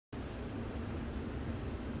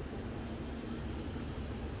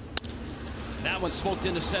That one smoked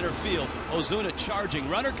into center field. Ozuna charging.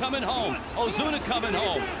 Runner coming home. Ozuna coming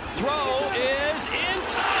home. Throw is in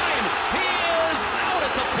time. He is out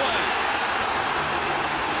at the plate.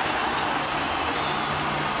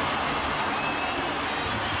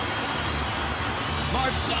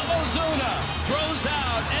 Marcell Ozuna throws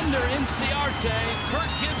out. Ender Inciarte.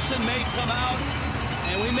 Kirk Gibson may come out.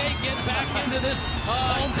 And we may get back into this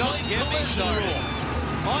home plate collision rule.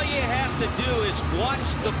 All you have to do is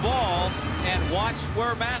watch the ball and watch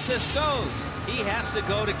where Mathis goes. He has to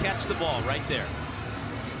go to catch the ball right there.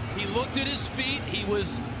 He looked at his feet. He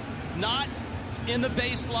was not in the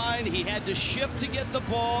baseline. He had to shift to get the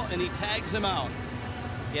ball, and he tags him out.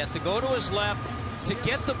 He had to go to his left to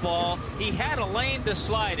get the ball. He had a lane to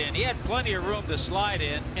slide in. He had plenty of room to slide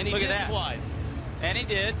in. And he did slide. And he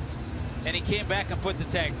did. And he came back and put the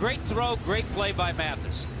tag. Great throw, great play by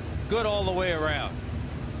Mathis. Good all the way around.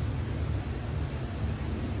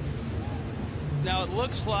 Now it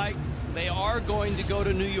looks like they are going to go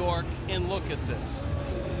to New York and look at this.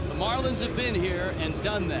 The Marlins have been here and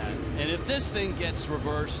done that. And if this thing gets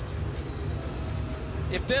reversed.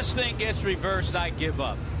 If this thing gets reversed, I give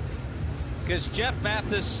up. Because Jeff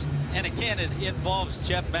Mathis, and again, it involves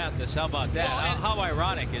Jeff Mathis. How about that? Well, how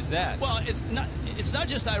ironic is that? Well, it's not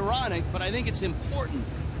just ironic, but I think it's important.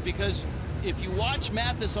 Because if you watch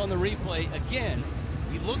Mathis on the replay, again,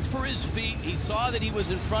 he looked for his feet. He saw that he was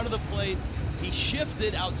in front of the plate. He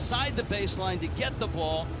shifted outside the baseline to get the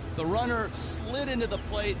ball. The runner slid into the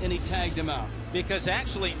plate, and he tagged him out. Because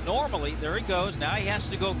actually, normally, there he goes. Now he has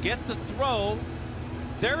to go get the throw.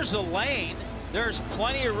 There's a lane. There's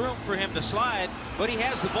plenty of room for him to slide, but he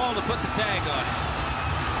has the ball to put the tag on it.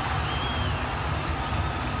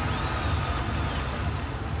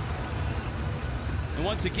 And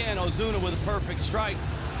once again, Ozuna with a perfect strike.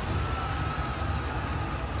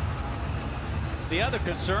 The other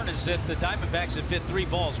concern is that the Diamondbacks have hit 3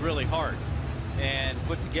 balls really hard and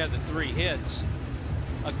put together 3 hits.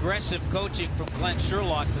 Aggressive coaching from Glenn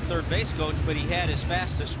Sherlock, the third base coach, but he had his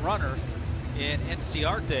fastest runner in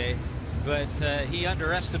Inciarte, but he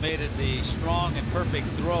underestimated the strong and perfect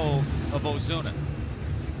throw of Ozuna.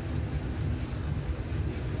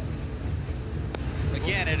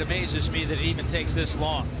 Again, it amazes me that it even takes this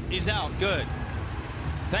long. He's out. Good.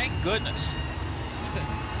 Thank goodness.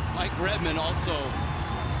 Mike Redmond also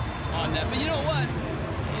on that. But you know what?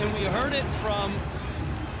 And we heard it from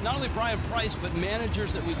not only Brian Price, but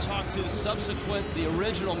managers that we talked to subsequent the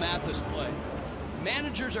original Mathis play.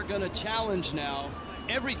 Managers are going to challenge now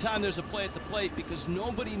every time there's a play at the plate because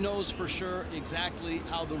nobody knows for sure exactly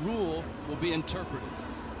how the rule will be interpreted.